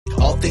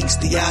things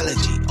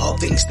theology, all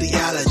things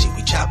theology.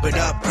 We chop it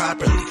up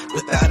properly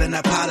without an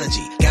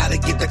apology. Gotta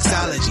give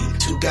doxology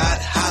to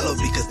God hollow,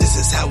 because this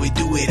is how we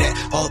do it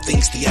at All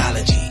Things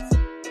Theology.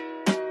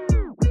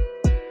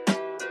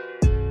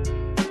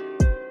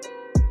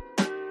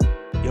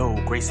 Yo,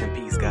 grace and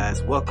peace,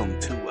 guys. Welcome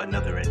to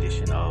another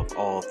edition of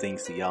All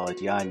Things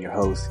Theology. I'm your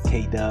host,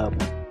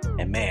 K-Dub,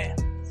 and man,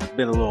 it's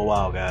been a little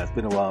while, guys.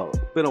 Been a while.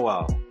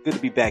 Good to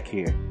be back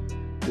here.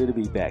 Good to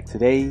be back.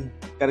 Today,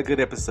 got a good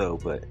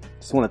episode, but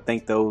just want to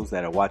thank those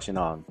that are watching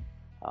on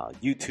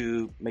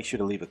YouTube. Make sure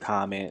to leave a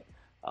comment.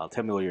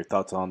 Tell me what your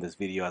thoughts are on this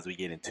video as we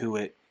get into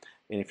it.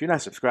 And if you're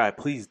not subscribed,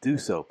 please do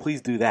so.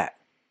 Please do that.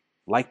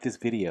 Like this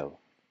video.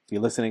 If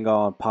you're listening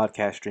on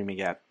podcast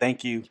streaming app,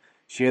 thank you.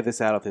 Share this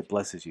out if it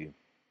blesses you.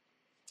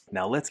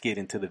 Now let's get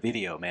into the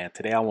video, man.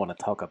 Today I want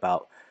to talk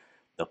about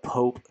the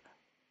Pope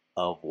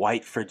of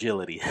white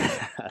fragility.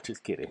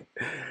 Just kidding.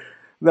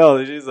 No,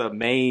 this is a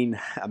main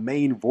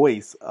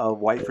voice of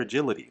white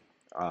fragility.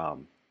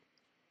 And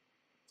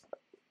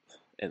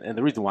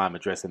the reason why I'm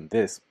addressing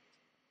this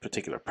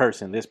particular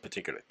person, this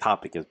particular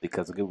topic, is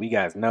because we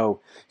guys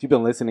know, if you've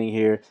been listening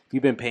here, if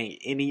you've been paying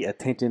any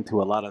attention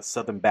to a lot of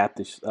Southern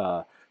Baptist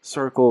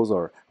circles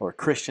or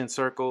Christian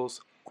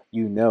circles,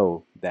 you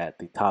know that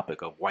the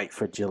topic of white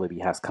fragility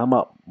has come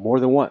up more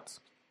than once.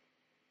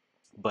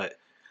 But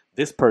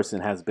this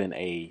person has been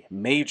a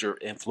major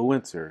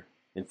influencer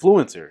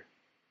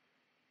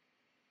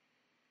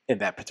in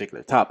that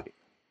particular topic.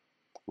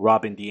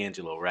 Robin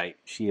DiAngelo, right?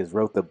 She has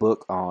wrote the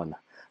book on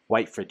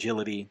white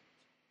fragility.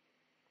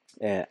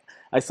 And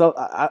I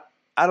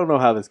don't know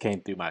how this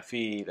came through my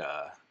feed,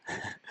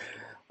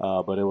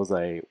 but it was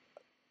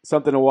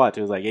something to watch.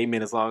 It was like 8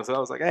 minutes long. So I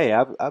was like, hey,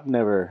 I've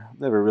never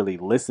really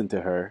listened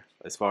to her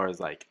as far as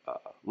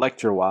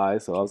lecture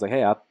wise. So I was like,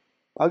 hey,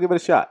 I'll give it a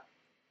shot.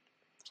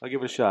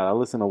 I'll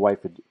listen to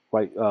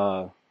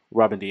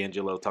Robin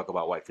DiAngelo talk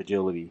about white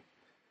fragility.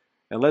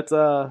 And let's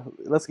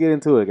get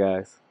into it,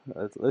 guys.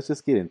 Let's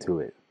just get into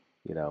it.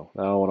 You know,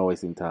 I don't want to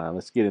waste any time.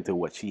 Let's get into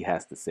what she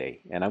has to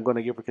say. And I'm going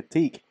to give her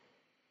critique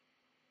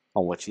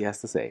on what she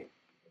has to say.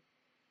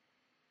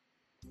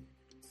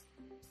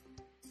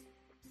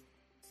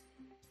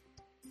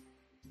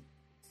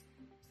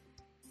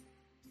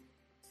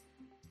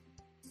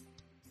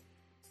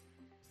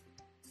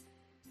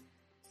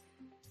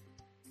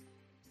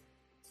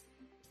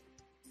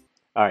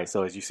 All right,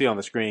 so as you see on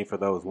the screen, for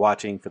those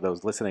watching, for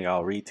those listening,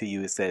 I'll read to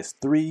you. It says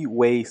 3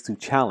 ways to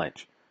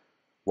challenge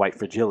white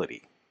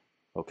fragility.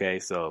 Okay,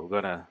 so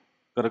we're gonna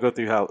go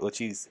through what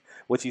she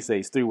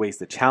says 3 ways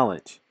to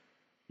challenge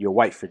your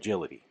white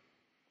fragility.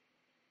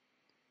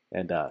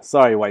 And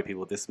sorry, white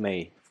people, this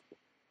may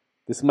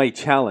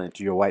challenge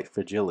your white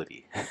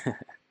fragility.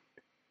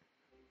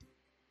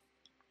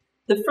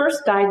 The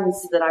first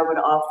guidance that I would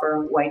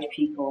offer white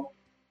people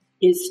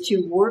is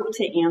to work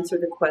to answer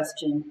the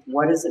question,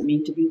 what does it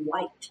mean to be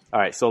white? All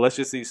right, so let's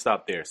just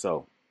stop there.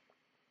 So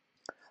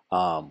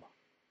the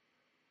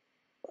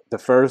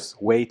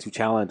first way to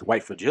challenge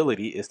white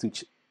fragility is to,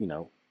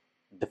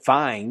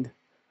 define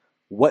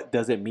what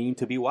does it mean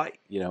to be white,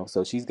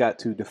 So she's got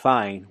to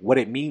define what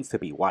it means to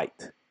be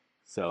white.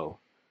 So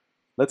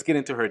let's get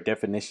into her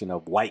definition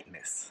of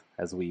whiteness,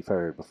 as we've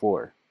heard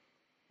before.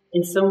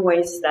 In some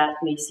ways,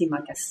 that may seem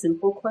like a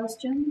simple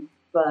question,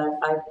 but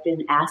I've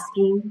been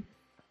asking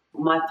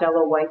my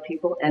fellow white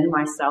people and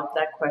myself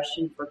that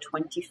question for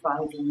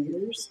 25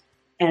 years.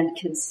 And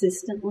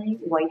consistently,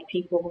 white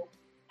people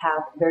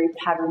have very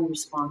patterned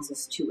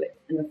responses to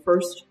it. And the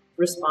first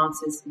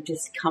response is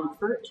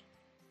discomfort.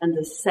 And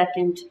the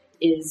second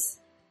is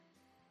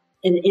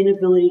an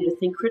inability to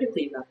think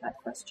critically about that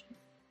question.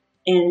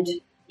 And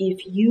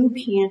if you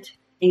can't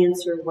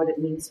answer what it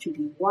means to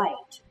be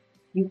white,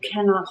 you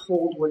cannot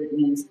hold what it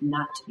means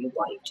not to be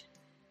white.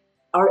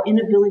 Our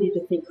inability to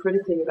think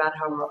critically about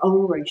how our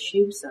own race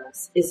shapes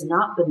us is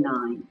not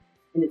benign,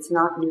 and it's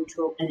not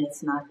neutral, and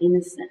it's not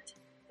innocent.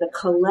 The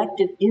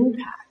collective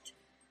impact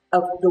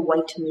of the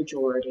white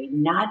majority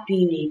not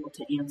being able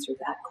to answer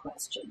that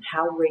question,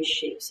 how race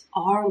shapes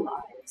our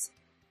lives,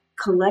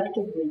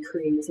 collectively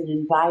creates an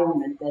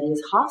environment that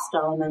is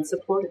hostile and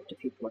unsupportive to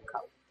people of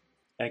color.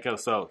 Echo,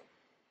 so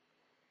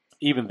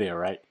even there,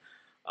 right?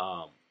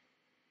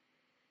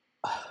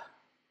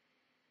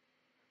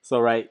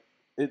 Right.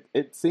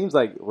 It seems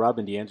like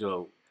Robin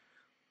DiAngelo,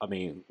 let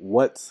me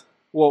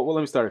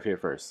start off here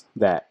first,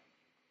 that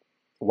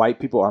white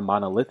people are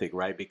monolithic,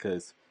 right?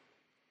 Because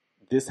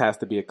this has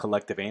to be a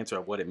collective answer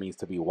of what it means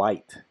to be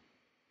white.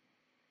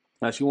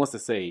 Now, she wants to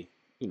say,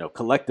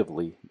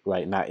 collectively,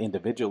 right? Not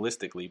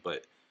individualistically,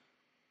 but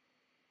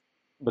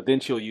then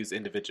she'll use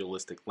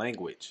individualistic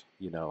language,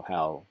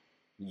 how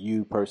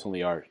you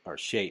personally are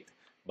shaped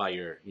by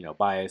your,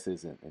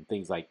 biases and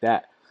things like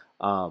that.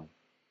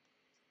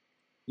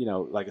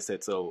 Like I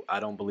said, so I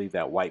don't believe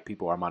that white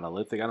people are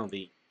monolithic. I don't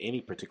think any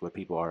particular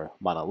people are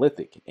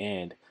monolithic.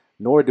 And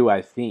nor do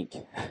I think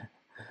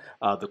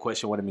the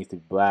question, what it means to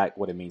be black,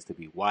 what it means to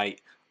be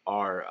white,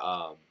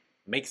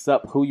 makes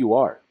up who you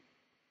are.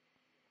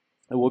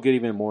 And we'll get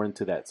even more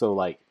into that. So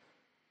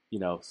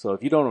so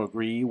if you don't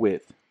agree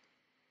with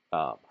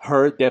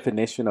her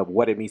definition of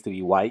what it means to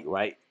be white,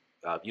 right?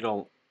 You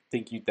don't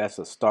think that's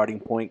a starting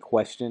point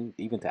question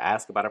even to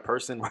ask about a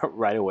person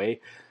right away.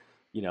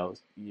 You know,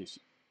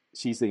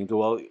 she thinks,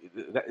 well,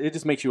 it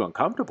just makes you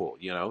uncomfortable,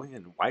 you know,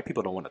 and white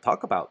people don't want to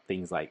talk about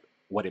things like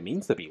what it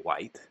means to be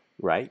white,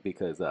 right?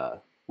 Because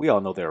we all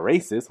know they're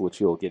racist,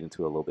 which you'll get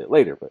into a little bit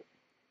later, but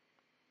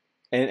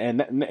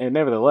and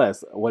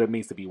nevertheless, what it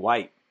means to be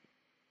white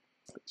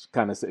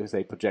kind of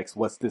say projects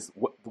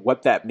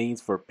what that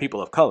means for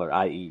people of color,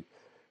 i.e.,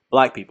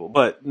 black people,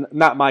 but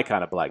not my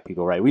kind of black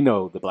people, right? We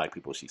know the black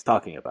people she's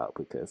talking about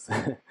because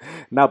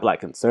not black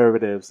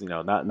conservatives, you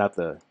know, not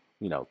the,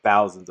 you know,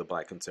 thousands of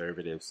black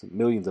conservatives,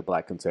 millions of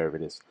black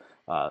conservatives.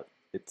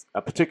 It's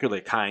a particular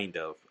kind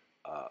of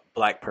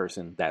black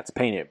person that's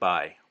painted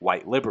by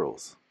white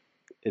liberals.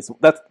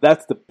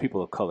 That's the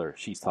people of color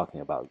she's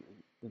talking about.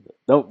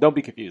 Don't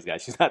be confused,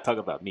 guys. She's not talking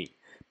about me,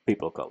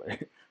 people of color.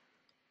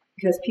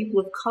 Because people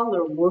of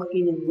color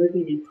working and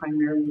living in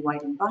primarily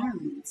white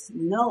environments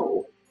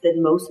know that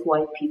most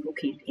white people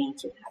can't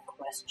answer that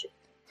question.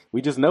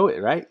 We just know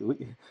it, right?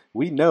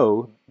 We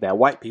know that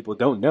white people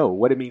don't know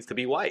what it means to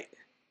be white.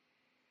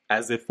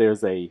 As if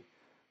there's a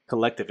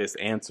collectivist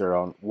answer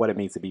on what it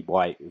means to be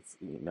white. It's,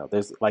 you know,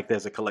 there's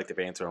a collective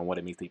answer on what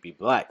it means to be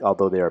black,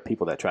 although there are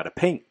people that try to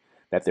paint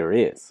that there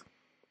is.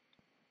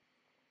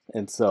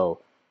 And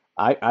so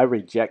I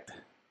reject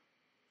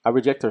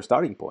her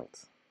starting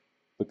points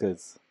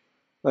because,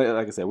 like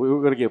I said,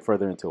 we're going to get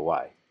further into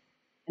why.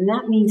 And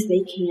that means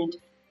they can't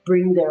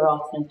bring their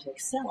authentic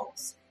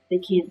selves. They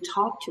can't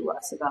talk to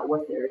us about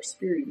what they're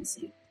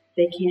experiencing.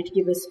 They can't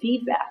give us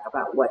feedback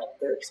about what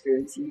they're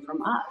experiencing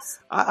from us.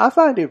 I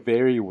find it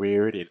very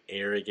weird and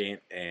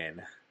arrogant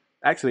and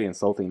actually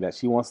insulting that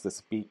she wants to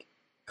speak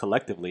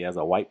collectively as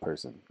a white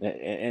person.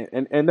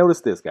 And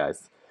notice this,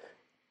 guys.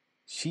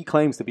 She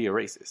claims to be a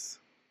racist.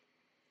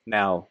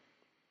 Now,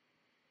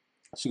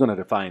 she's going to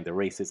define the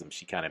racism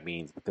she kind of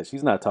means because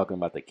she's not talking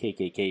about the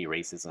KKK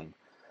racism.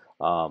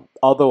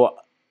 Although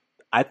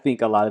I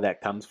think a lot of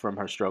that comes from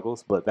her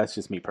struggles, but that's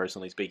just me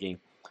personally speaking.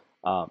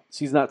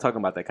 She's not talking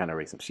about that kind of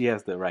racism. She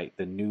has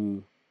the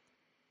new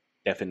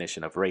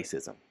definition of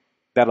racism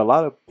that a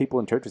lot of people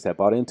in churches have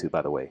bought into,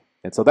 by the way.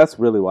 And so that's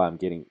really why I'm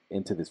getting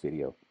into this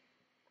video.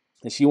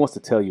 And she wants to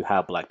tell you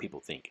how black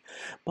people think.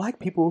 Black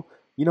people,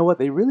 you know what?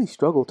 They really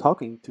struggle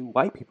talking to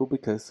white people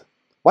because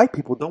white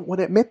people don't want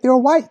to admit they're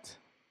white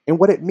and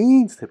what it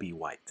means to be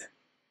white.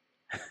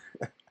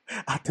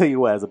 I'll tell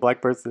you what, as a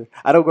black person,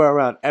 I don't go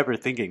around ever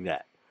thinking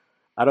that.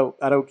 I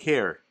don't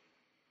care.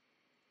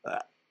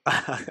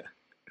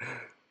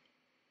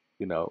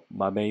 You know,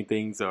 my main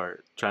things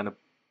are trying to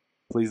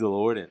please the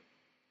Lord and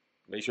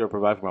make sure I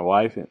provide for my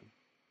wife and,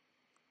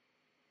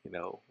 you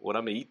know, what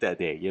I'm gonna eat that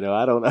day. You know,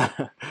 I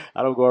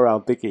don't go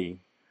around thinking,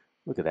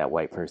 look at that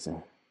white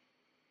person.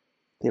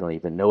 They don't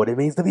even know what it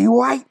means to be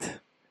white.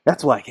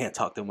 That's why I can't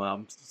talk to them.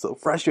 I'm so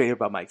frustrated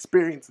about my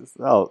experiences.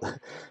 Oh,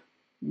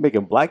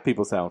 making black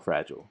people sound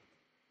fragile.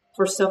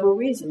 For several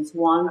reasons.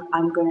 One,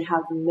 I'm going to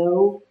have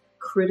no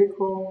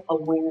critical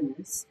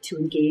awareness to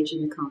engage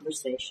in the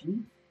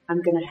conversation.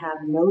 I'm going to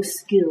have no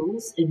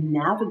skills in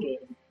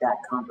navigating that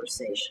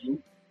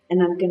conversation.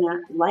 And I'm going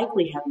to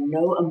likely have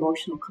no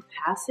emotional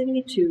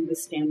capacity to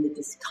withstand the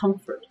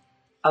discomfort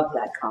of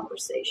that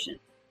conversation.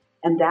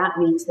 And that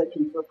means that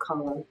people of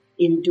color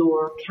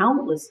endure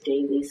countless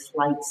daily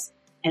slights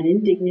and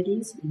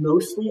indignities,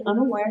 mostly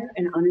unaware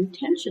and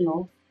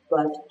unintentional,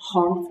 but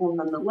harmful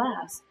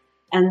nonetheless.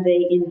 And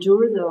they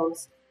endure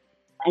those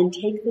and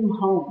take them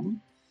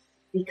home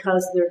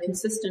because their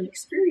consistent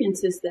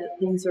experience is that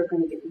things are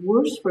going to get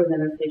worse for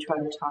them if they try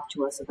to talk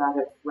to us about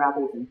it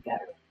rather than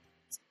better.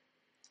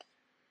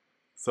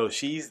 So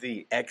she's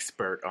the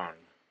expert on,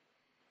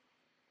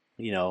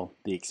 you know,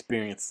 the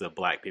experiences of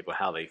black people,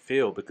 how they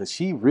feel, because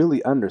she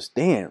really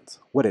understands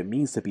what it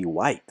means to be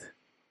white.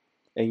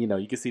 And, you know,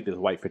 you can see this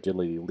white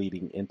fragility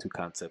leading into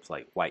concepts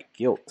like white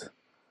guilt.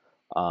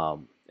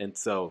 And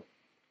so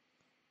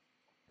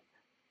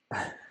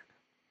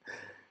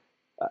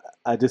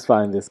I just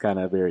find this kind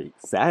of very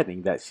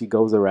saddening that she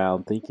goes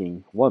around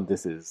thinking, one,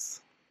 this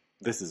is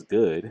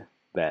good,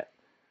 that,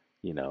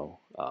 you know,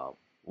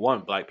 one,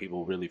 black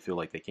people really feel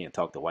like they can't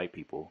talk to white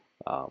people.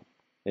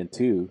 And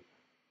two,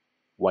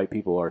 white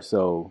people are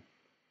so,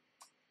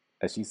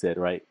 as she said,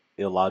 right,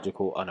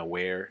 illogical,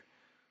 unaware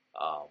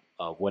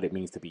of what it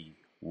means to be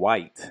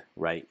white,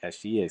 right, as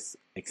she has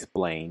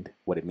explained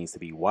what it means to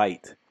be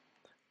white,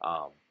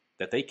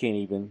 that they can't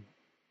even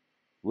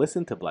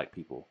listen to black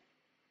people.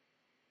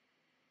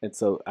 And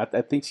so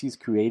I think she's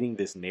creating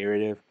this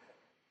narrative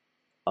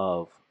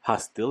of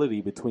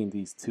hostility between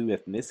these two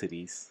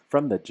ethnicities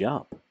from the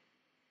jump.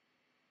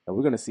 And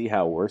we're going to see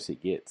how worse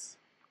it gets.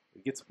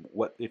 It gets,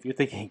 what if you're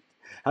thinking,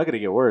 how could it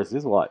get worse?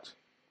 Just watch.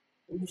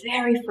 The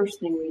very first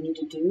thing we need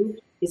to do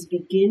is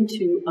begin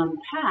to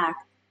unpack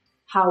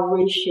how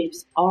race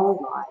shapes our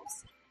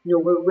lives. You know,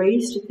 we're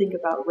raised to think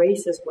about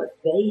race as what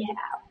they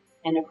have.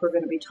 And if we're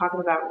going to be talking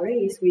about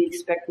race, we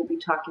expect we'll be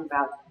talking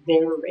about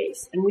their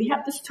race. And we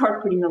have to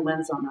start putting the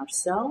lens on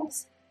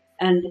ourselves.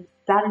 And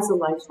that is a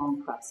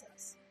lifelong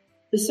process.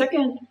 The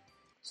second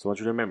So I want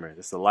you to remember,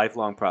 this is a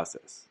lifelong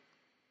process.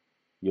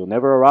 You'll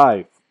never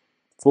arrive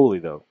fully,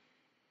 though.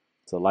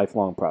 It's a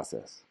lifelong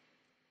process.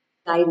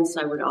 guidance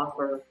I would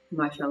offer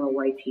my fellow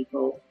white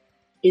people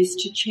is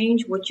to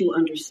change what you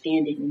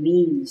understand it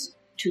means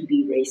to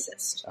be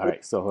racist. All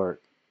right. So her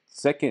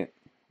second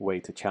way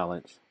to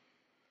challenge,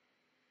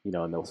 in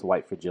this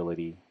white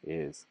fragility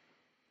is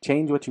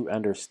change what you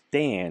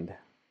understand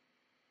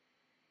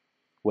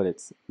what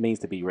it means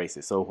to be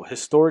racist. So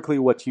historically,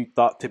 what you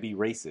thought to be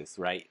racist,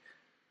 right?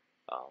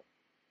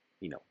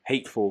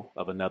 Hateful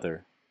of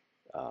another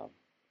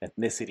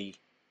ethnicity,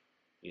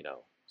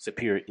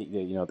 superior,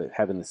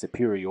 having the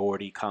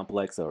superiority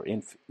complex, or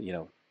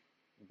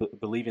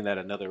believing that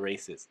another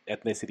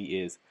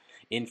ethnicity is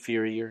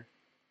inferior.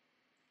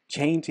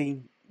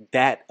 Changing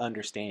that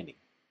understanding,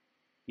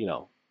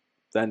 the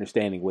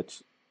understanding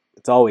which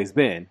it's always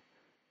been,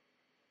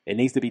 it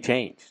needs to be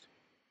changed.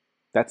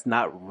 That's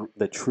not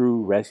the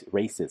true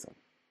racism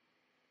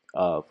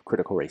of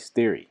critical race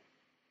theory.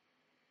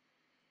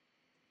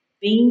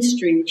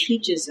 Mainstream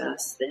teaches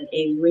us that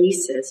a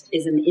racist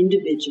is an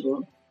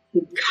individual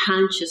who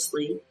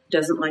consciously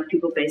doesn't like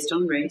people based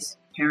on race,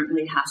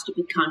 apparently has to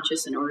be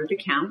conscious in order to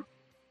count,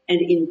 and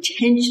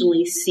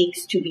intentionally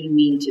seeks to be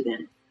mean to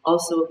them.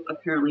 Also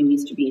apparently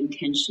needs to be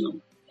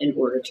intentional in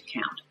order to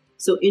count.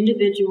 So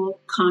individual,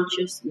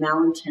 conscious,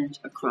 malintent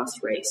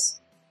across race.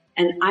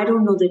 And I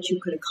don't know that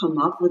you could have come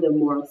up with a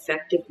more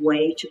effective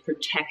way to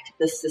protect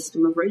the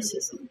system of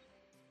racism.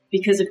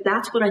 Because if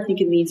that's what I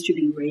think it means to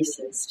be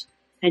racist,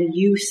 and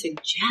you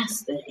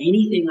suggest that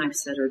anything I've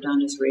said or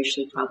done is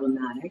racially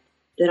problematic,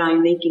 that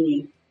I'm making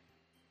an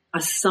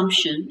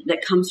assumption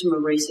that comes from a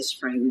racist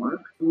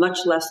framework,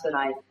 much less that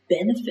I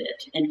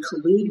benefit and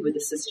collude with the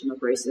system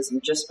of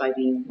racism just by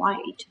being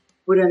white,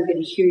 what I'm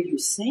going to hear you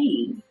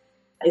saying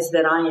is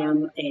that I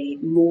am a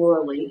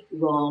morally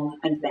wrong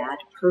and bad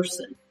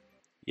person.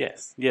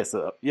 Yes,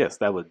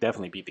 that would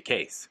definitely be the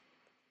case.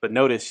 But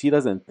notice she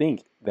doesn't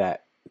think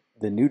that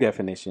the new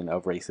definition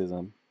of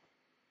racism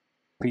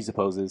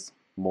presupposes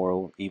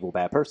moral, evil,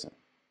 bad person.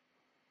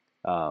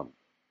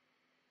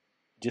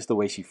 Just the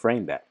way she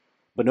framed that.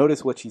 But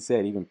notice what she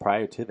said even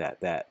prior to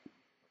that,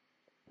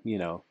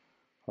 hold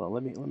on,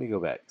 let me go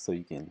back so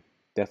you can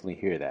definitely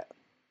hear that.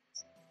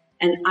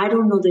 And I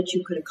don't know that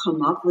you could have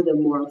come up with a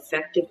more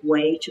effective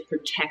way to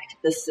protect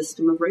the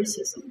system of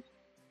racism.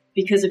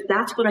 Because if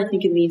that's what I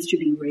think it means to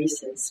be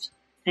racist,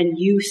 and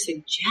you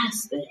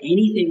suggest that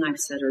anything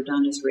I've said or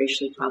done is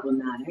racially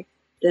problematic,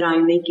 that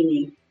I'm making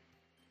an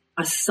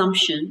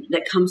assumption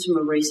that comes from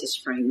a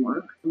racist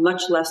framework,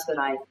 much less that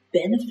I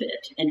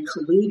benefit and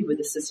collude with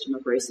the system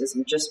of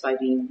racism just by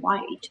being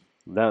white.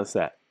 Notice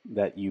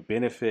that you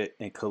benefit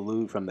and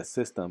collude from the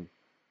system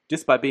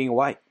just by being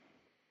white.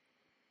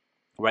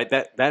 Right?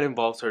 That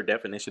involves her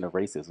definition of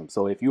racism.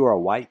 So if you are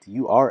white,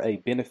 you are a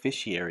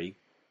beneficiary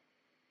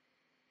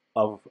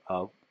of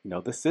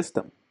the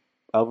system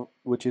of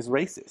which is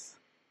racist.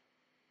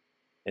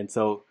 And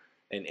so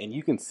and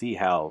you can see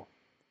how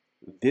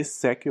this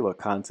secular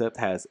concept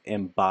has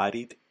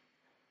embodied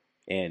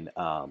and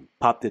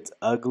popped its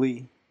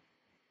ugly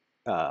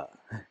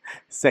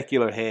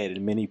secular head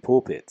in many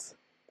pulpits.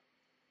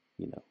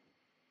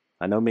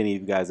 I know many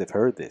of you guys have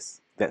heard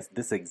this. That's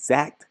this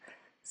exact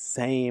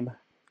same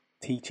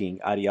teaching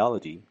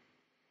ideology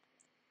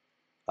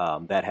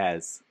that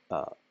has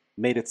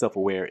made itself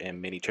aware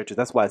in many churches.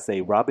 That's why I say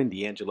Robin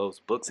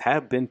DiAngelo's books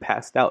have been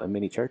passed out in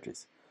many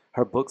churches.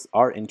 Her books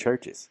are in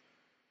churches.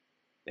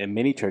 In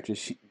many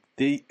churches,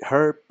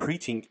 her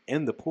preaching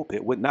in the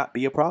pulpit would not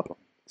be a problem,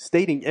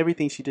 stating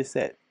everything she just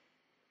said.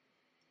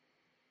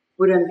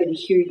 What I'm going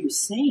to hear you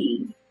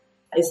saying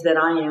is that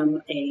I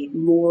am a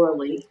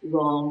morally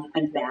wrong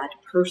and bad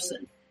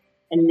person.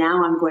 And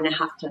now I'm going to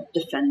have to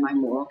defend my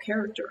moral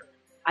character.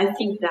 I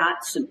think that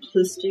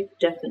simplistic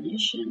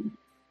definition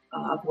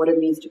of what it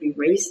means to be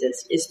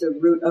racist is the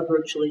root of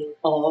virtually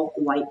all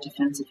white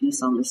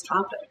defensiveness on this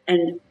topic.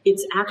 And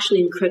it's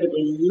actually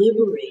incredibly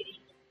liberating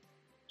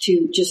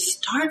to just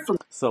start from.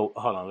 So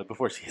hold on,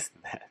 before she gets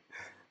to that,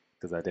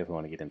 because I definitely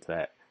want to get into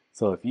that.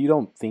 So if you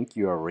don't think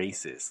you're a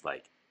racist,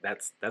 like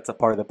that's a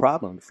part of the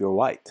problem if you're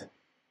white.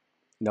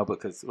 No,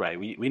 because, right,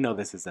 we know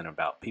this isn't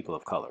about people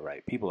of color,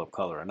 right? People of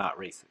color are not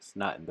racist,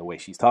 not in the way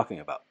she's talking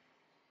about.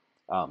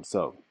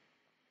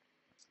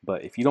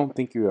 But if you don't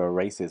think you're a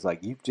racist,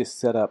 like you've just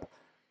set up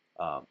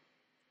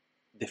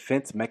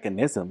defense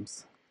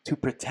mechanisms to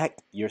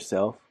protect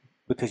yourself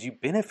because you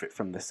benefit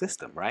from the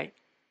system, right?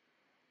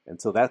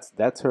 And so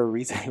that's her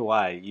reason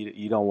why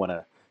you don't want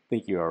to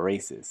think you're a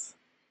racist.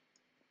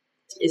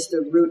 Is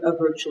the root of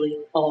virtually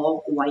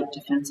all white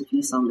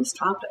defensiveness on this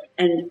topic.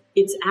 And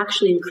it's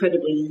actually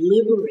incredibly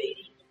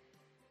liberating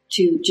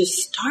to just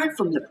start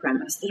from the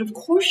premise that of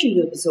course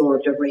you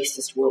absorbed a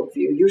racist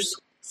worldview.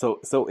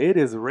 So it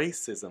is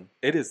racism.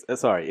 It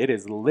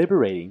is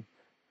liberating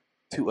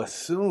to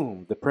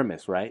assume the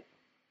premise, right?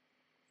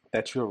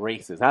 That you're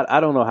racist. I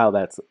don't know how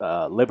that's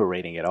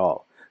liberating at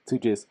all. To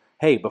just,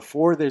 hey,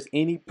 before there's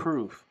any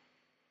proof,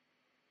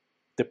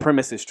 the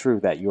premise is true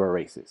that you're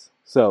a racist.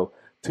 So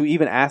to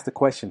even ask the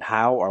question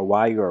how or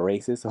why you're a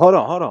racist. Hold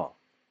on.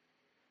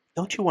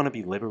 Don't you want to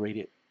be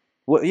liberated?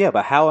 Well, yeah,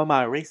 but how am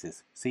I a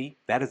racist? See,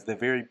 that is the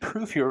very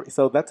proof you're.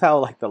 So that's how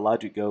like the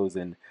logic goes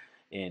in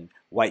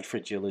white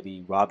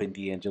fragility, Robin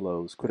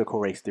DiAngelo's critical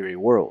race theory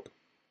world.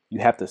 You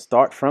have to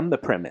start from the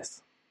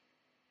premise,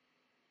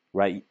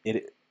 right?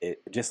 It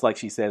just like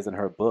she says in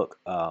her book,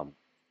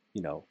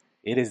 you know,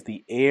 it is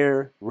the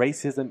air.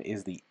 Racism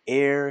is the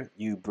air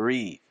you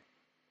breathe.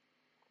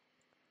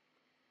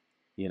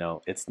 You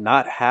know, it's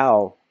not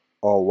how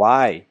or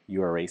why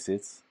you're a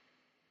racist.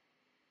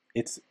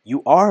 It's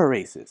you are a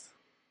racist.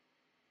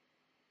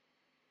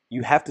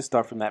 You have to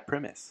start from that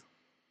premise.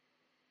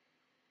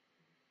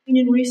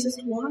 In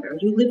racist water,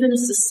 you live in a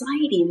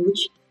society in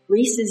which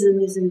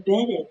racism is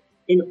embedded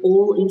in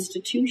all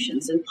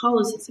institutions and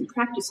policies and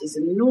practices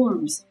and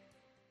norms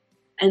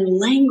and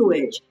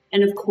language.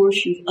 And of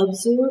course, you've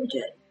absorbed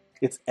it.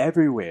 It's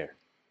everywhere,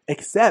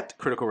 except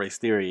critical race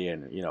theory,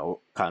 and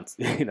that's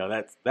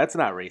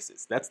not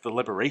racist. That's the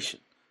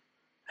liberation.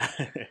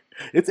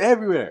 It's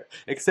everywhere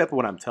except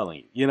what I'm telling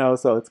you. You know,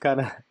 so it's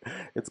kind of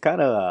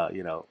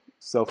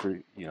self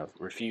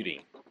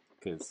refuting,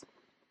 because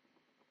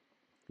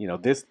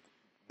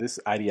this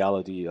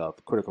ideology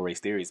of critical race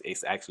theories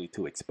is actually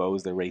to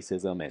expose the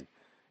racism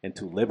and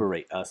to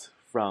liberate us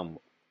from,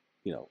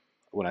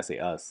 when I say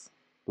us,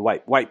 the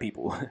white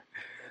people,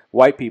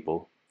 white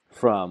people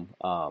from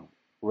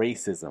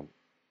racism,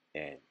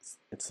 and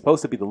it's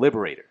supposed to be the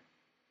liberator.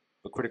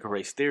 But critical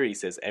race theory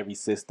says every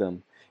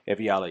system,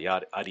 every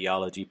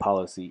ideology,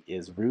 policy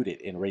is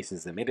rooted in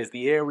racism. It is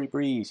the air we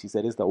breathe. She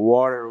said it's the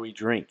water we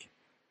drink.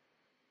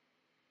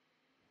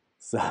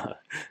 So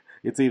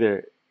it's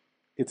either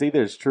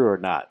it's true or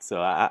not.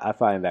 So I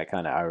find that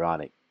kind of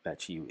ironic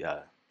that she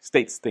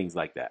states things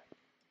like that.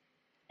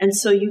 And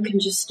so you can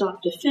just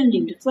stop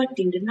defending,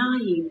 deflecting,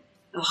 denying,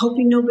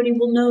 hoping nobody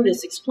will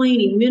notice,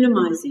 explaining,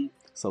 minimizing.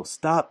 So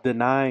stop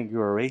denying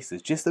you're a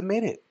racist. Just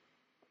admit it.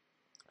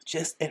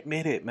 Just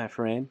admit it, my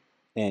friend,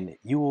 and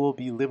you will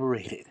be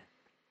liberated.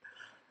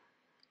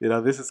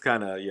 This is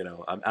kind of,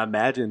 I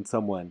imagine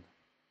someone,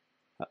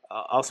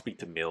 I'll speak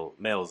to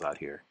males out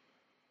here.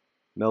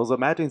 Males,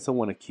 imagine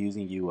someone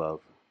accusing you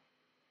of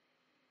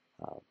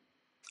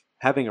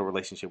having a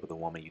relationship with a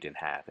woman you didn't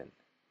have and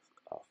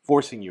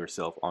forcing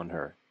yourself on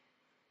her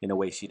in a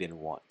way she didn't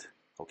want,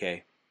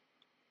 okay?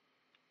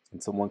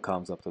 And someone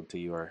comes up to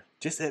you, or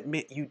just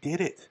admit you did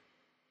it.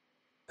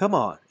 Come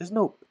on,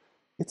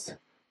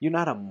 you're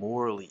not a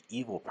morally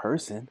evil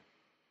person.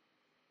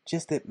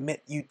 Just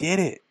admit you did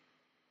it,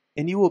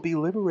 and you will be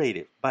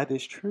liberated by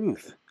this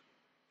truth.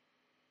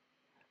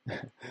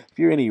 If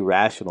you're an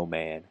irrational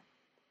man,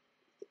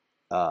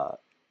 and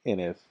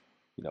if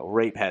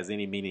rape has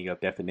any meaning of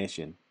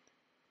definition,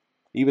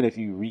 even if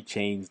you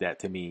rechange that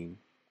to mean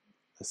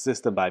a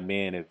system by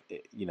men,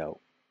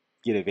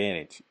 get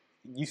advantage,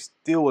 you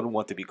still wouldn't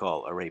want to be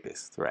called a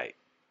rapist, right?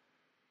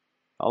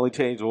 I only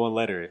changed one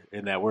letter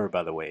in that word,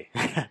 by the way.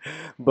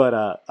 But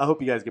I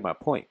hope you guys get my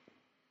point.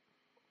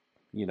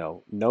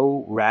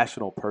 No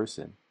rational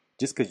person,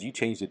 just because you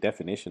change the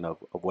definition of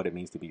what it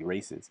means to be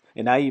racist,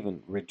 and I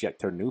even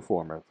reject her new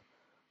form of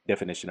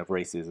definition of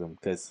racism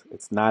because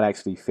it's not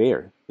actually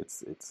fair.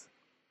 It's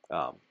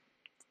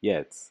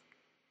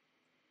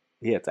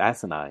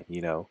asinine,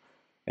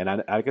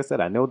 And like I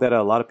said, I know that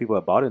a lot of people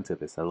have bought into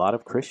this, a lot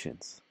of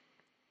Christians.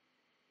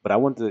 But I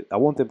want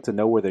them to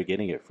know where they're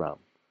getting it from.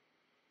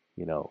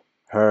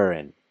 Her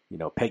and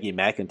Peggy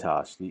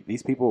McIntosh.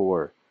 These people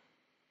were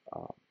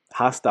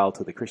hostile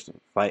to the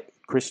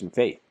Christian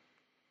faith,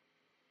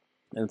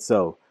 and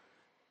so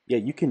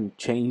you can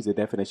change the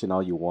definition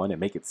all you want and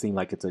make it seem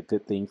like it's a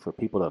good thing for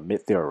people to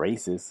admit they're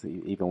racist,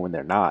 even when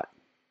they're not.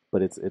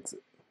 But it's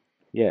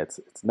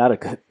not a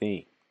good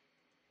thing.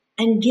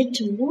 And get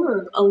to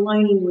work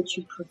aligning what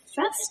you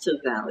profess to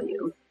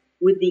value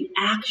with the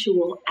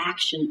actual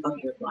action of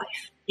your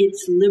life.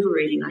 It's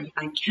liberating.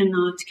 I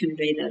cannot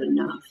convey that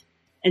enough.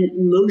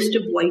 And most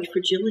of white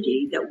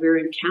fragility that we're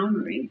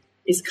encountering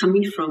is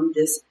coming from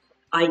this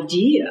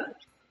idea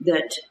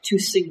that to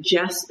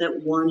suggest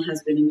that one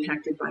has been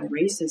impacted by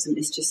racism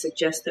is to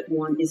suggest that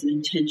one is an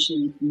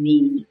intentionally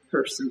mean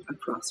person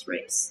across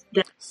race.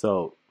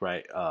 So,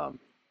 right,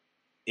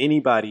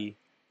 anybody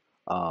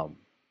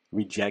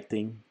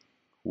rejecting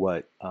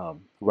what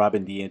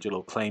Robin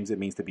DiAngelo claims it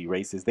means to be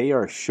racist, they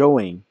are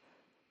showing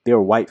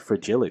their white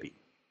fragility.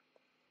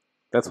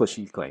 That's what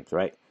she claims,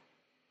 right?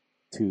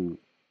 To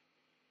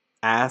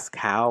ask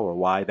how or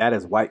why, that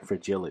is white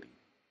fragility,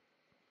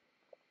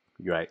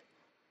 right?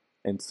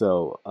 And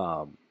so,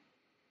 for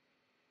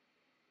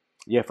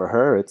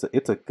her,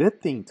 it's a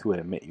good thing to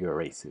admit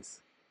you're a racist.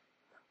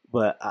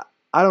 But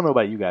I don't know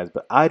about you guys,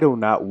 but I do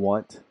not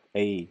want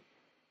a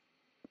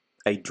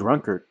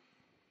drunkard.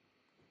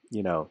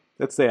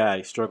 Let's say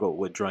I struggled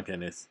with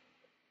drunkenness.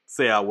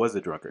 Say I was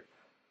a drunkard,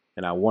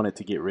 and I wanted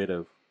to get rid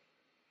of,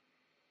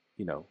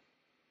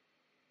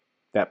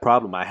 that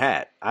problem I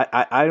had.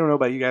 I don't know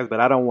about you guys, but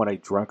I don't want a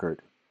drunkard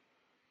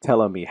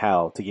telling me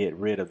how to get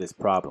rid of this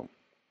problem.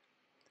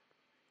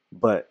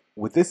 But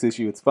with this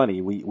issue, it's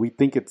funny. We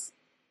think it's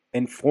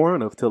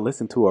informative to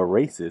listen to a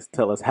racist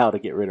tell us how to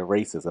get rid of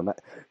racism.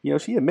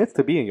 She admits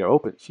to being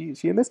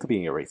she admits to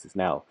being a racist.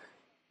 Now,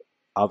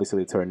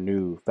 obviously, it's her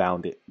new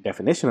founded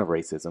definition of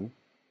racism,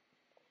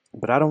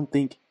 but I don't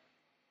think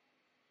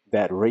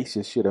that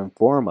racists should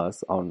inform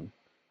us on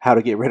how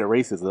to get rid of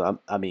racism.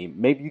 I mean,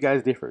 maybe you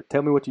guys differ.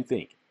 Tell me what you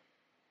think.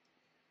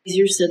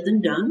 Easier said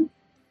than done,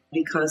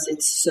 because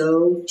it's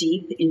so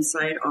deep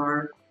inside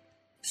our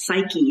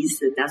psyches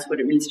that that's what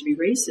it means to be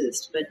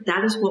racist. But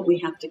that is what we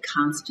have to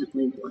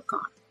constantly work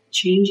on.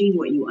 Changing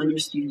what you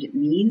understand it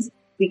means.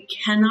 We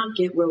cannot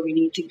get where we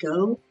need to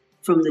go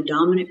from the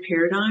dominant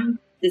paradigm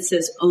that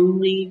says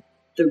only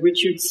the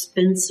Richard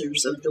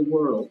Spencers of the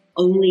world,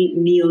 only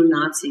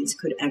neo-Nazis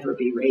could ever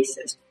be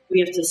racist. We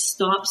have to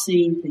stop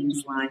saying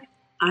things like,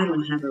 I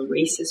don't have a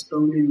racist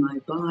bone in my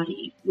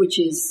body, which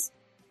is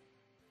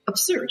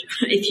absurd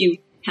if you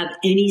have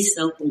any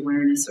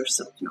self-awareness or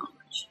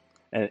self-knowledge.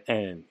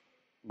 And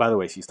by the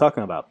way, she's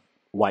talking about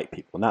white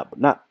people,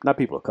 not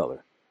people of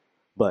color.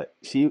 But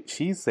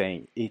she's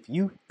saying if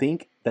you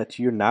think that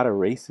you're not a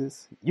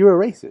racist,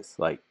 you're a racist.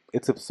 Like,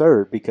 it's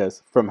absurd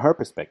because from her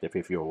perspective,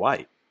 if you're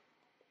white,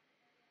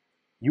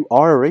 you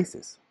are a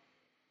racist.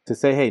 To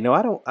say, hey, no,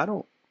 I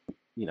don't,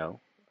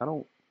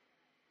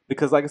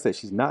 because like I said,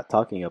 she's not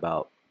talking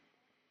about,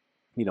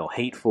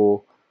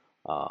 hateful,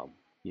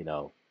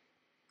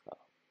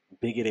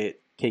 bigoted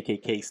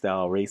KKK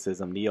style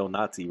racism,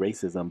 neo-Nazi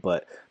racism,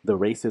 but the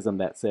racism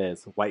that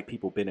says white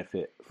people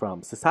benefit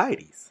from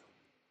societies,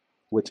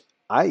 which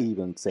I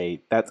even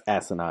say that's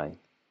asinine.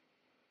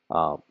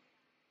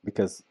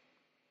 Because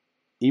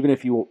even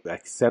if you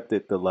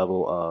accepted the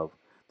level of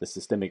the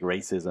systemic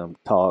racism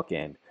talk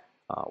and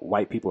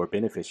white people are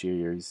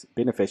beneficiaries,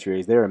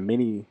 there are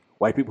many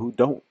white people who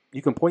don't.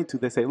 You can point to,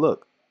 they say,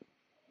 look,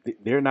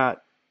 they're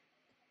not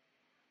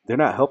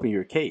helping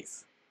your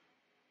case.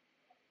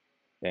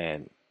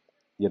 And,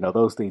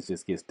 those things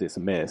just get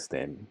dismissed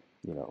and,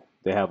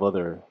 they have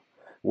other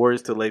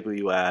words to label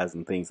you as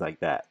and things like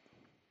that.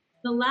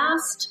 The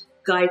last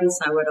guidance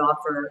I would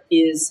offer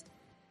is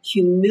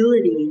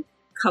humility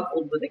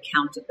coupled with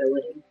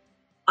accountability.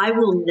 I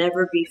will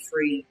never be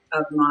free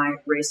of my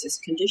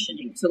racist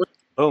conditioning. So,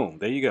 boom,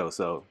 there you go.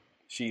 So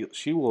she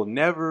will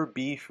never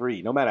be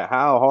free, no matter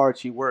how hard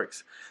she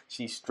works.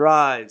 She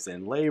strives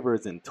and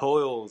labors and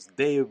toils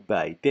day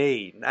by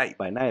day, night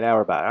by night,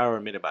 hour by hour,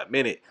 minute by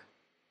minute.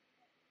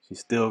 She's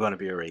still going to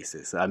be a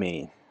racist. I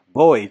mean,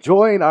 boy,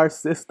 join our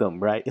system,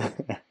 right?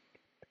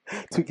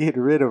 To get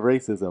rid of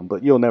racism,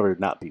 but you'll never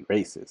not be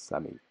racist. I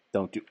mean,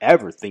 don't you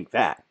ever think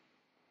that.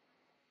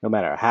 No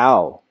matter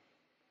how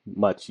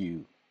much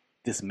you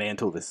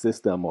dismantle the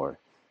system, or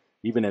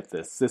even if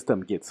the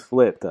system gets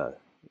flipped,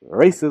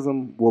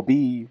 racism will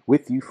be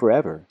with you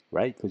forever,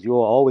 right? Because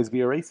you'll always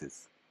be a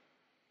racist.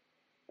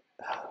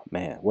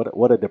 Man,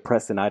 what a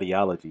depressing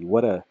ideology.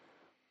 What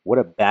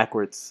a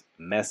backwards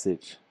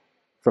message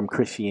from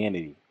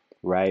Christianity,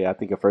 right? I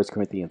think of 1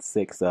 Corinthians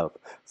 6 of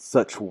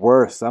such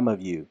were some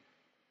of you,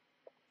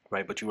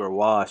 right? But you were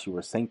washed, you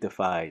were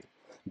sanctified.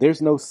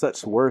 There's no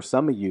such were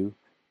some of you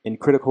in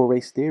critical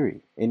race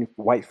theory, in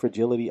white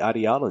fragility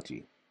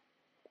ideology,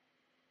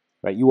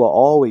 right? You will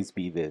always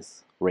be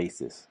this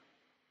racist.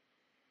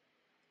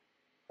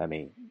 I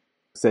mean,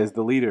 says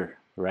the leader,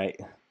 right?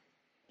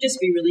 Just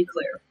be really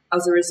clear.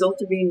 As a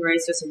result of being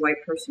raised as a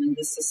white person in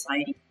this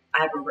society,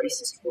 I have a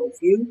racist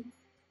worldview.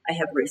 I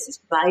have racist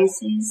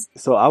biases.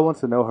 So I want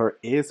to know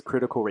is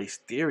critical race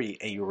theory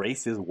a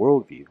racist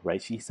worldview,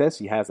 right? She says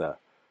she has a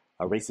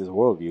racist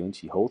worldview and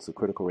she holds to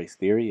critical race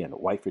theory and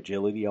white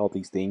fragility, all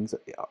these things.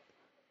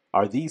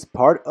 Are these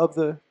part of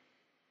the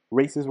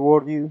racist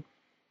worldview?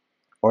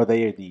 Or are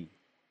they the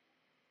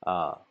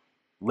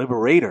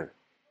liberator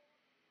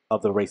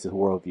of the racist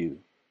worldview?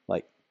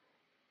 Like,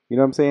 you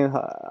know what I'm saying?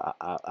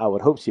 I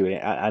would hope she would.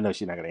 I know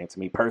she's not going to answer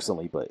me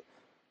personally, but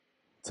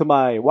to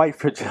my white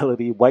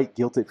fragility, white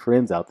guilted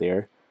friends out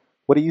there,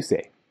 what do you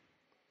say?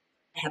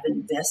 I have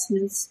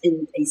investments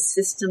in a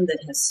system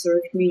that has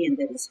served me and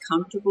that is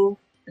comfortable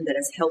and that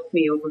has helped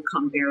me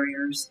overcome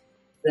barriers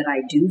that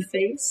I do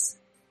face.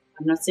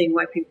 I'm not saying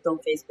white people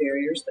don't face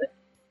barriers, but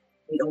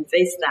we don't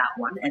face that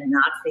one, and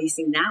not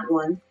facing that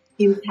one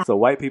impacts. So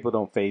white people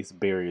don't face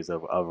barriers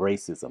of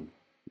racism.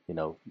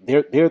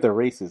 They're the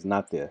racist,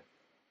 not the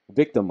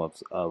victim of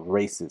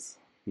racism,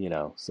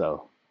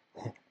 so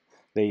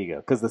there you go.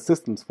 Because the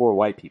system's for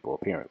white people,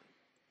 apparently.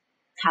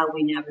 How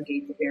we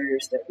navigate the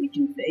barriers that we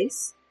do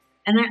face.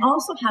 And I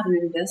also have an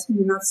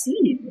investment in not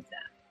seeing any of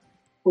that.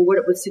 But what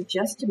it would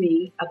suggest to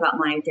me about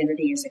my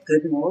identity as a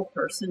good moral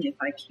person, if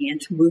I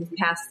can't move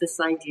past this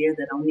idea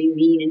that only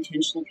mean,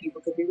 intentional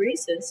people could be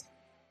racist.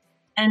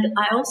 And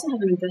I also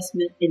have an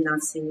investment in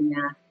not seeing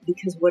that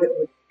because what it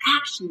would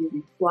actually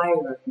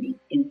require of me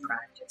in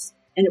practice,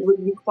 and it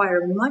would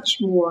require much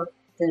more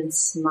than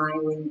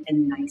smiling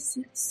and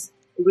niceness.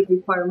 It would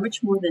require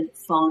much more than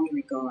fond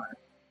regard.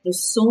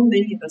 There's so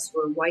many of us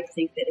who are white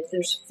think that if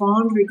there's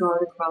fond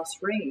regard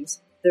across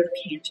race, there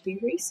can't be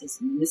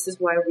racism. And this is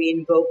why we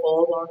invoke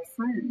all our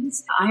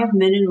friends. I have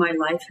men in my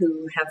life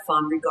who have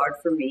fond regard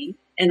for me,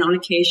 and on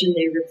occasion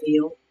they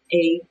reveal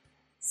a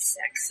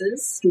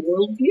sexist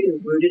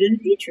worldview rooted in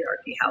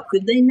patriarchy. How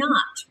could they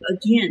not?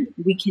 Again,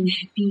 we can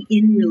be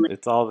in relationship.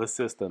 It's all the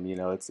system,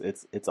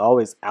 it's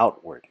always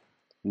outward,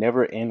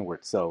 never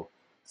inward. So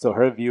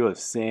her view of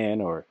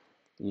sin, or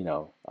you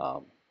know,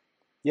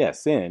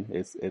 sin,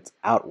 it's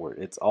outward.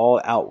 It's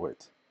all outward,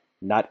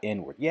 not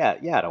inward. Yeah,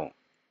 I don't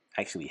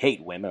actually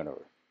hate women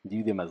or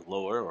view them as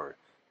lower or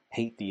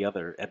hate the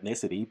other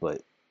ethnicity,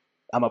 but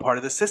I'm a part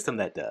of the system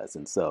that does.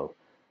 And so,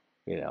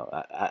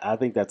 I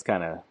think that's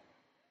kind of,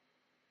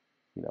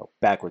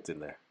 backwards in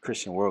the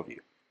Christian worldview.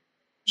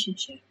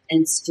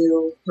 And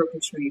still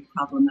perpetrate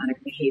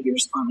problematic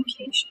behaviors on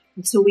occasion.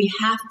 And so we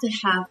have to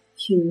have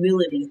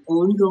humility,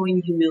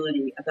 ongoing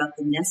humility about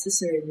the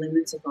necessary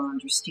limits of our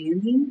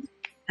understanding.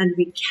 And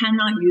we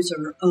cannot use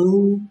our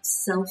own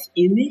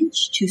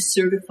self-image to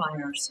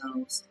certify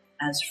ourselves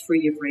as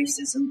free of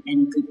racism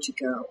and good to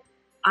go.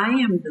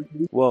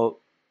 Well,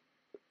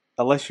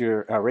 unless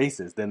you're a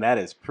racist, then that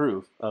is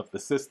proof of the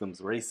system's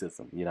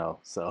racism,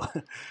 So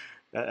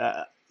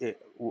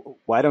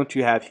why don't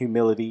you have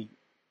humility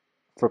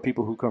for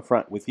people who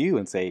confront with you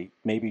and say,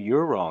 maybe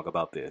you're wrong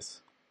about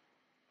this?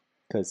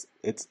 Because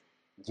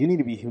you need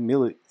to be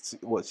humility.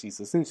 What she's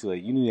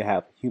essentially, you need to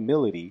have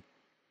humility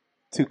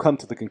to come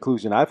to the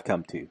conclusion I've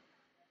come to,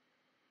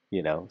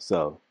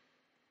 so.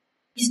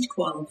 Least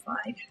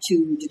qualified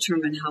to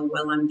determine how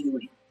well I'm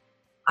doing.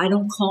 I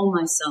don't call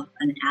myself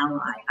an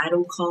ally. I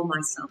don't call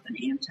myself an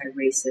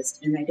anti-racist,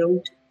 and I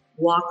don't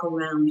walk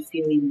around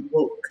feeling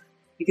woke.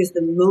 Because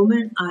the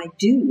moment I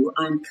do,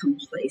 I'm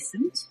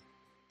complacent,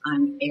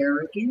 I'm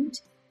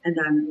arrogant, and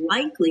I'm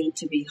likely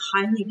to be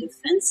highly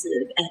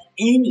defensive at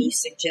any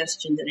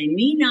suggestion that I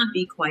may not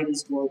be quite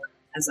as woke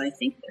as I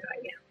think that I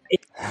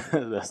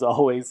am. There's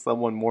always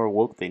someone more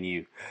woke than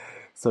you.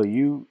 So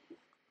you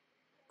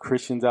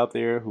Christians out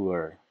there who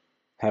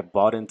have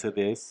bought into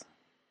this,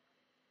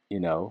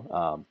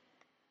 don't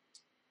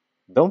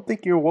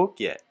think you're woke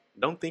yet.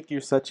 Don't think you're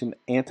such an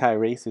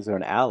anti-racist or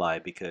an ally,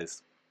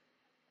 because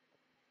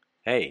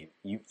hey,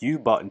 you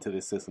bought into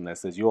this system that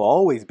says you'll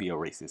always be a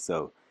racist.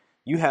 So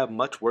you have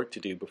much work to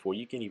do before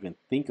you can even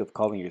think of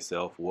calling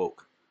yourself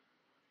woke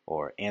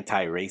or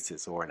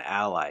anti-racist or an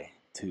ally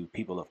to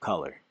people of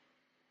color.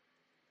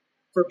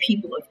 For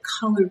people of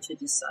color to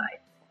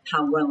decide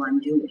how well I'm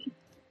doing.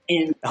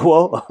 And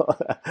well,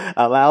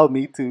 allow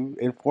me to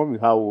inform you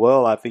how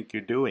well I think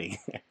you're doing.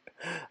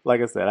 Like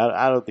I said,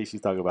 I don't think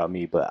she's talking about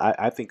me, but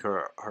I think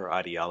her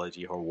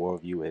ideology, her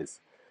worldview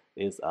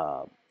is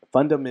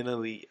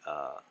fundamentally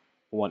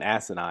one,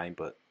 asinine,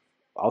 but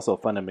also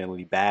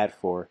fundamentally bad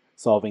for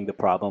solving the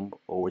problem,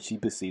 or what she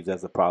perceives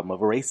as the problem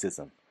of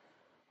racism.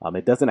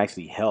 It doesn't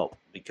actually help,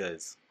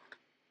 because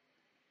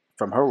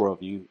from her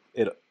worldview,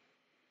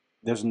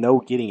 there's no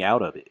getting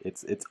out of it.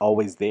 It's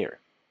always there.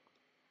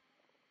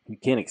 You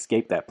can't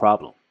escape that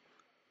problem.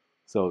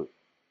 So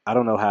I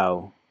don't know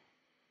how.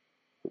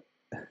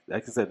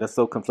 Like I said, that's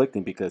so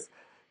conflicting, because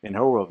in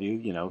her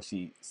worldview,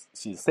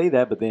 she say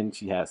that, but then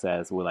she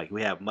says, well,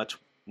 we have much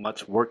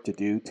work to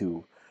do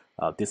to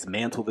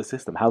dismantle the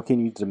system. How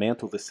can you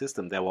dismantle the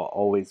system that will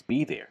always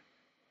be there?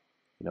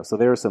 So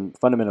there are some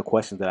fundamental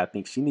questions that I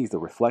think she needs to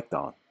reflect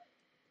on.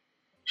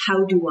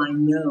 How do I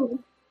know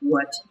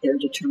what their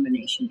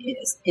determination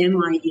is? Am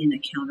I in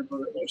accountable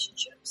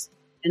relationships?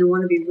 And I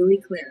want to be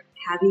really clear,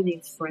 having a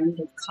friend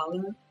of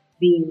color,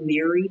 being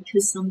married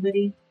to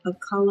somebody of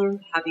color,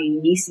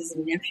 having nieces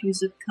and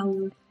nephews of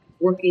color,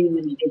 working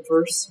in a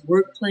diverse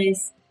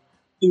workplace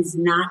is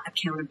not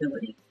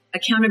accountability.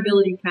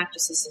 Accountability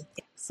practices.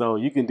 So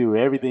you can do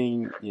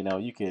everything,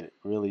 you could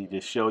really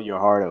just show your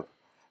heart of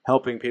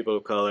helping people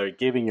of color,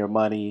 giving your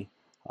money,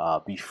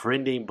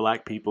 befriending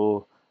black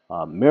people,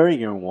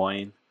 marrying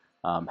one,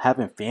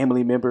 having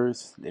family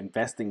members,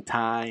 investing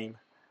time.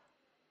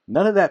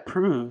 None of that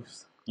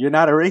proves you're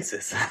not a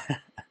racist.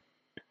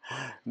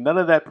 None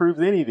of that proves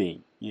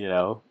anything,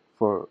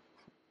 for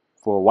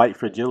white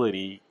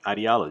fragility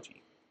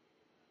ideology.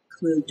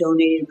 Include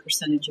donating a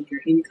percentage of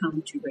your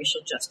income to racial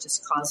justice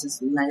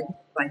causes led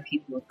by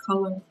people of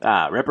color.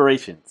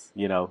 Reparations,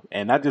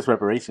 and not just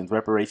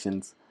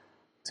reparations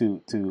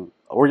to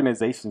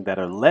organizations that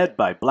are led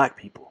by black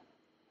people.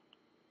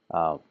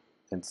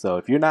 And so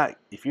if you're not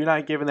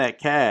giving that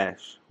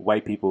cash,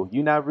 white people,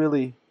 you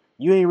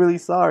ain't really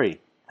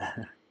sorry.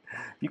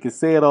 You can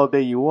say it all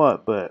day you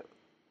want, but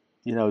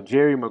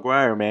Jerry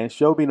Maguire, man,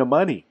 show me the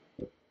money.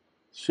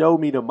 Show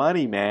me the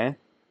money, man,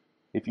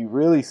 if you're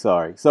really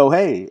sorry. So,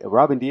 hey,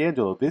 Robin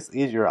DiAngelo, this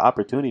is your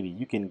opportunity.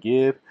 You can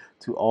give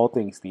to All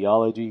Things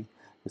Theology.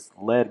 It's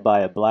led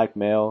by a black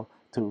male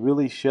to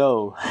really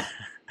show,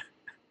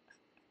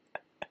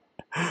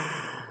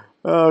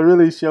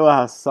 really show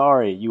how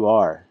sorry you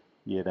are.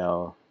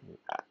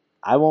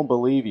 I won't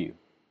believe you.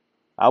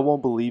 I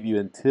won't believe you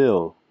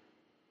until,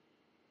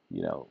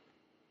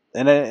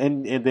 and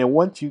then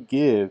once you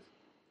give,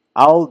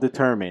 I'll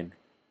determine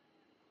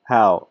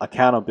how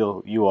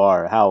accountable you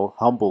are, how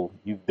humble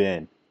you've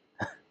been.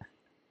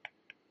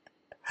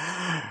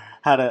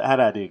 How do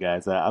I do,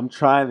 guys? I'm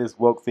trying this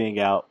woke thing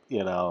out,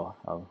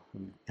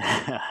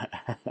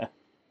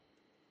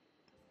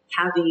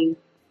 having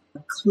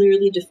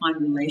clearly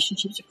defined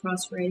relationships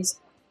across race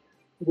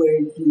where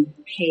you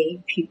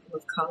pay people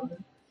of color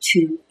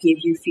to give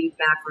you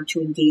feedback or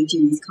to engage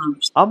in these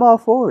conversations. I'm all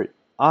for it.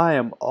 I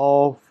am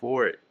all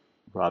for it,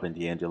 Robin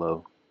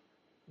DiAngelo.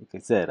 Like I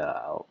said,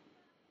 I'll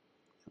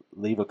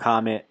leave a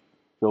comment.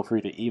 Feel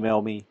free to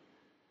email me,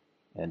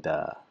 and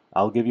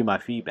I'll give you my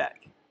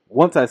feedback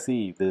once I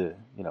see the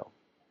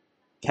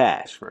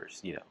cash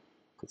first.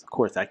 Because of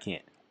course I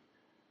can't.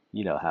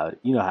 You know how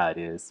it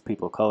is.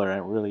 People of color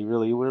aren't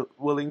really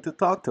willing to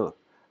talk to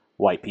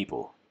white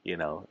people.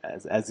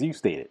 As you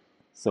stated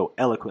so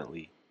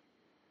eloquently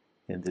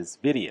in this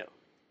video.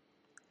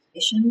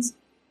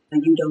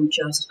 You don't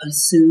just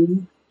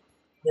assume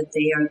that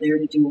they are there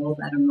to do all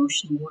that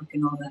emotional work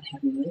and all that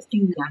heavy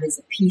lifting. That is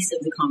a piece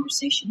of the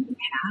conversation you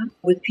have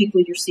with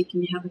people you're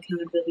seeking to have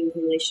accountability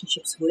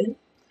relationships with.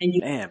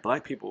 And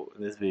black people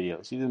in this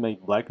video, she just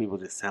make black people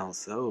just sound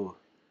so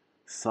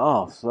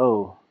soft,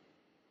 so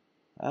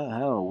I don't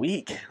know,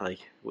 weak. Like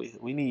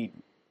we need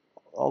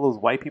all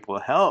those white people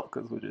help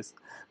because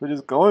we're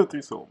just going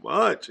through so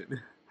much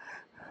and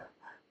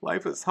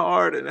life is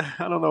hard, and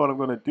I don't know what I'm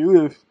gonna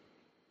do if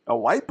a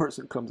white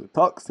person comes and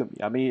talks to me.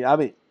 I mean,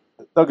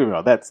 don't get me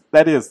wrong.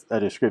 That is a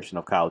description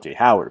of Kyle J.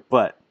 Howard,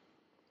 but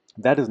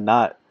that is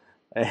not.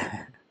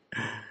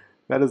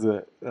 That is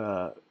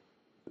a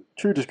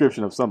true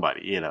description of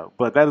somebody,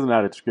 But that is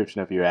not a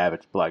description of your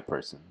average black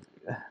person.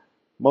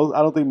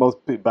 I don't think most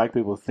black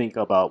people think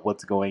about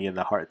what's going in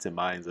the hearts and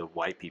minds of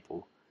white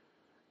people,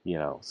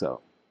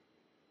 So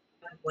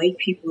white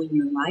people in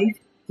your life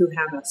who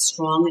have a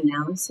strong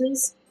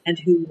analysis and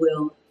who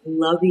will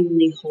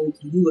lovingly hold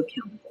you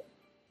accountable.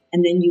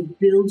 And then you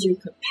build your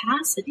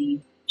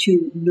capacity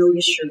to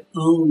notice your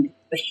own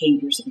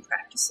behaviors and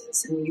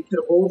practices. And when you put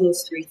all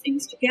those three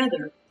things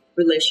together,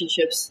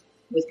 relationships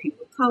with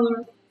people of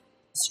color,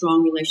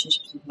 strong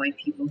relationships with white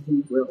people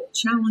who will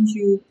challenge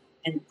you,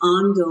 and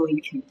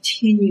ongoing,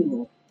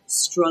 continual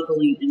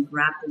struggling and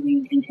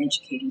grappling and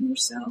educating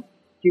yourself,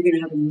 you're going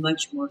to have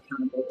much more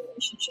accountable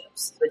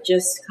relationships. But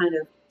just kind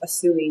of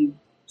assuming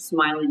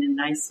smiling and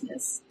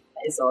niceness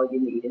is all you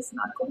need is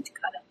not going to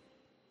cut it.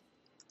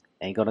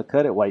 Ain't gonna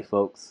cut it, white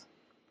folks.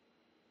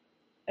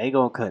 Ain't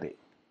gonna cut it.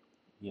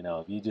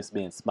 If you just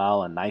being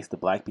smile and nice to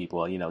black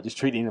people, just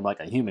treating them like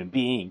a human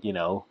being,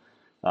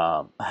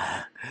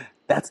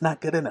 that's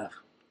not good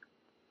enough.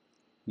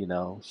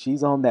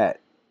 She's on that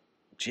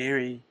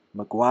Jerry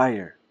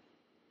Maguire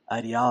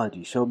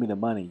ideology. Show me the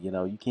money.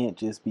 You can't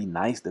just be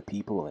nice to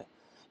people and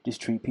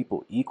just treat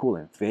people equal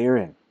and fair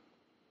and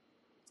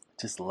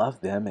just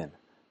love them and,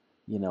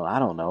 I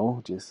don't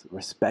know, just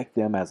respect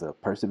them as a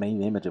person made in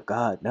the image of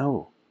God.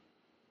 No,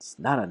 it's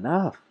not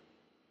enough.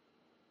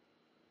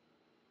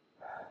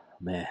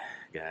 Man,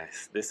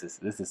 guys, this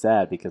is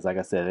sad because, like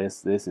I said,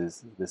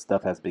 this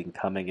stuff has been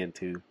coming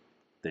into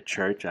the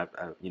church.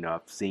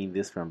 I've seen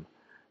this from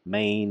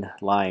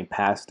mainline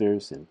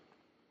pastors and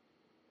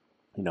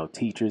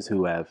teachers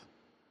who have,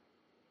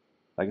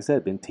 like I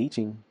said, been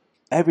teaching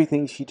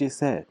everything she just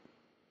said.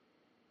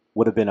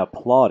 Would have been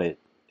applauded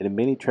in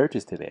many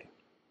churches today.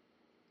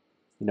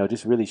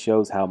 Just really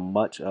shows how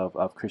much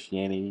of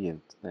Christianity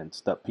and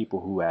stuff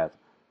people who have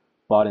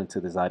bought into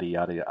this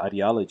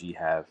ideology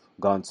have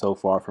gone so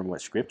far from what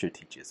Scripture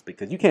teaches,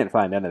 because you can't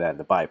find none of that in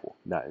the Bible.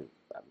 No,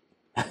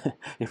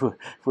 if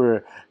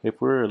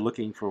we're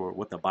looking for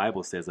what the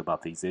Bible says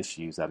about these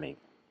issues,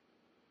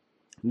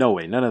 no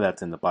way, none of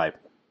that's in the Bible.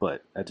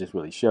 But that just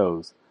really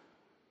shows,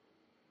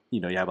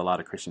 you have a lot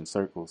of Christian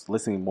circles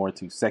listening more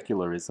to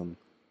secularism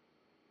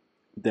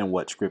than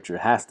what Scripture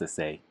has to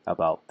say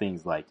about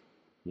things like,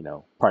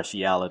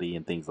 partiality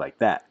and things like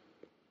that.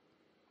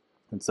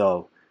 And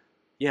so,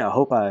 yeah, I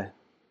hope I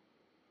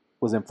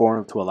was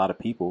informative to a lot of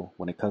people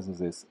when it comes to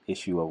this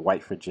issue of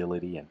white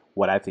fragility and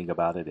what I think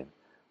about it, and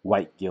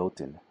white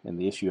guilt and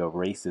the issue of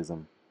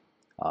racism.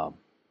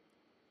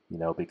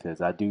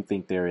 Because I do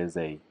think there is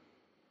a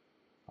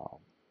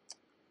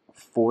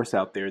force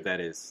out there that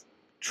is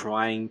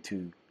trying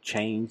to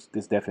change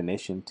this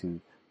definition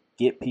to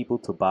get people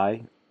to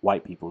buy,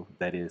 white people,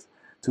 that is,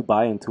 to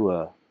buy into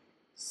a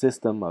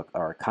system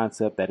or a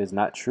concept that is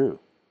not true.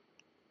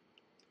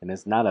 And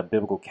it's not a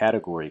biblical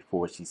category for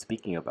what she's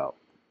speaking about.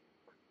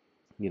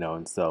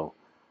 And so,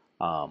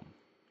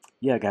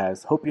 yeah,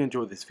 guys, hope you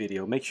enjoyed this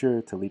video. Make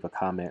sure to leave a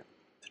comment,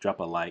 to drop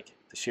a like,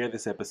 to share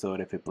this episode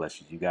if it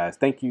blesses you guys.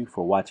 Thank you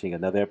for watching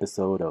another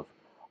episode of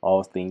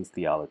All Things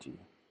Theology.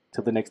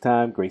 Till the next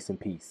time, grace and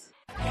peace.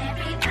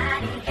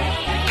 Everybody.